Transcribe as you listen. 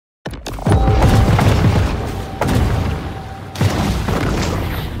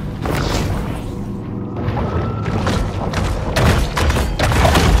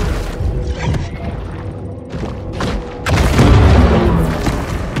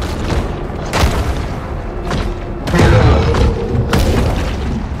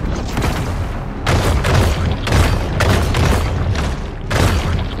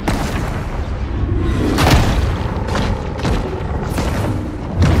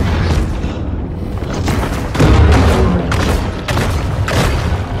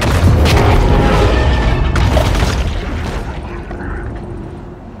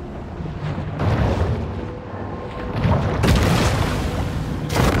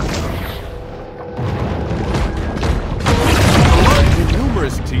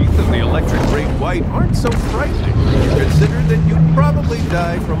fight aren't so frightening when you consider that you'd probably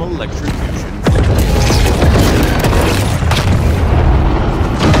die from electrocution.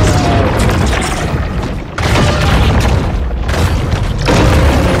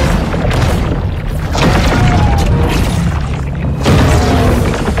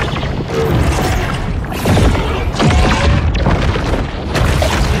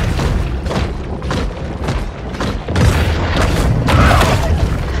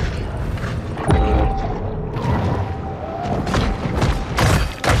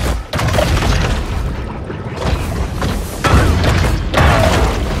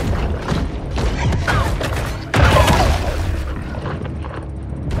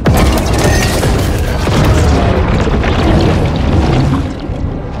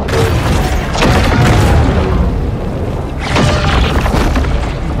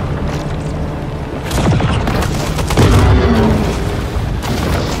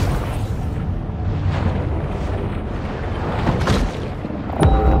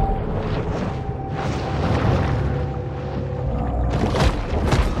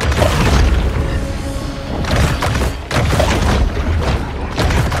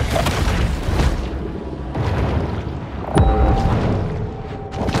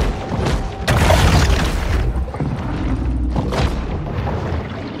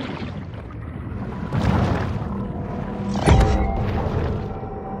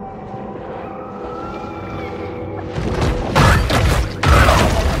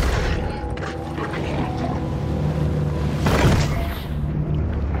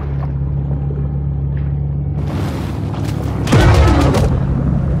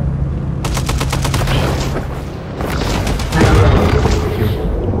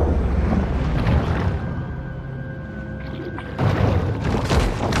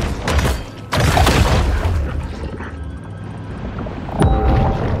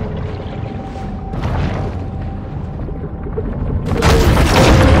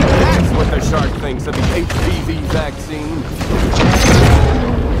 Of the HPV vaccine.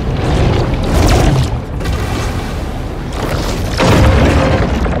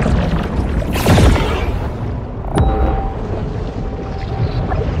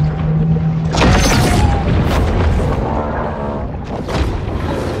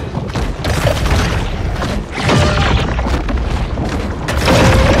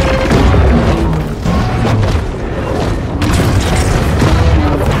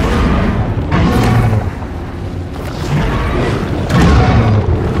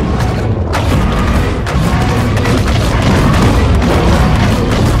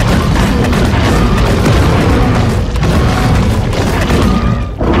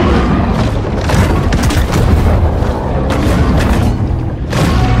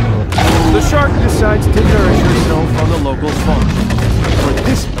 Decides to nourish herself on the local farm. For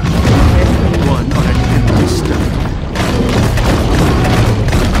this battle, everyone on an empty stomach.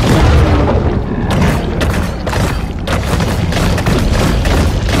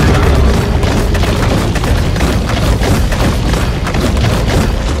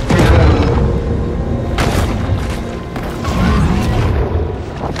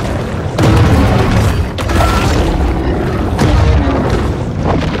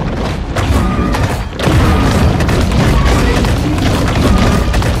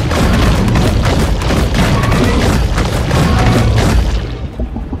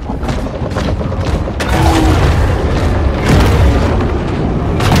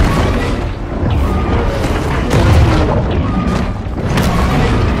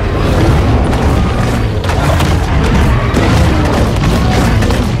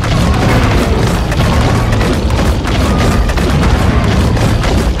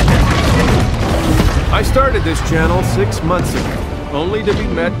 I started this channel 6 months ago, only to be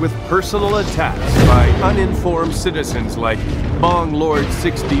met with personal attacks by uninformed citizens like Bong Lord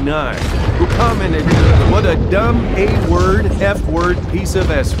 69, who commented, "What a dumb A-word, F-word, piece of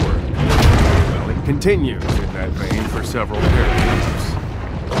S-word." Well, it continues in that vein for several paragraphs.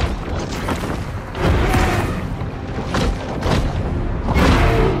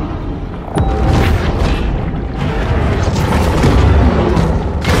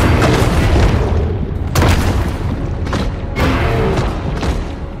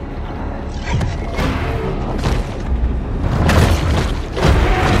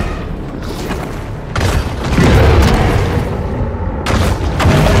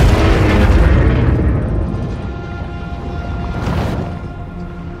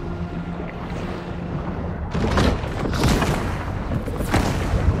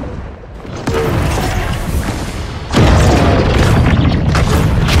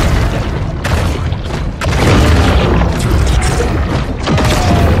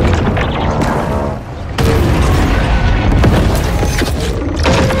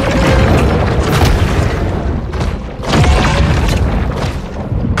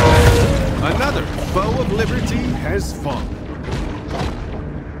 foe of liberty has fallen.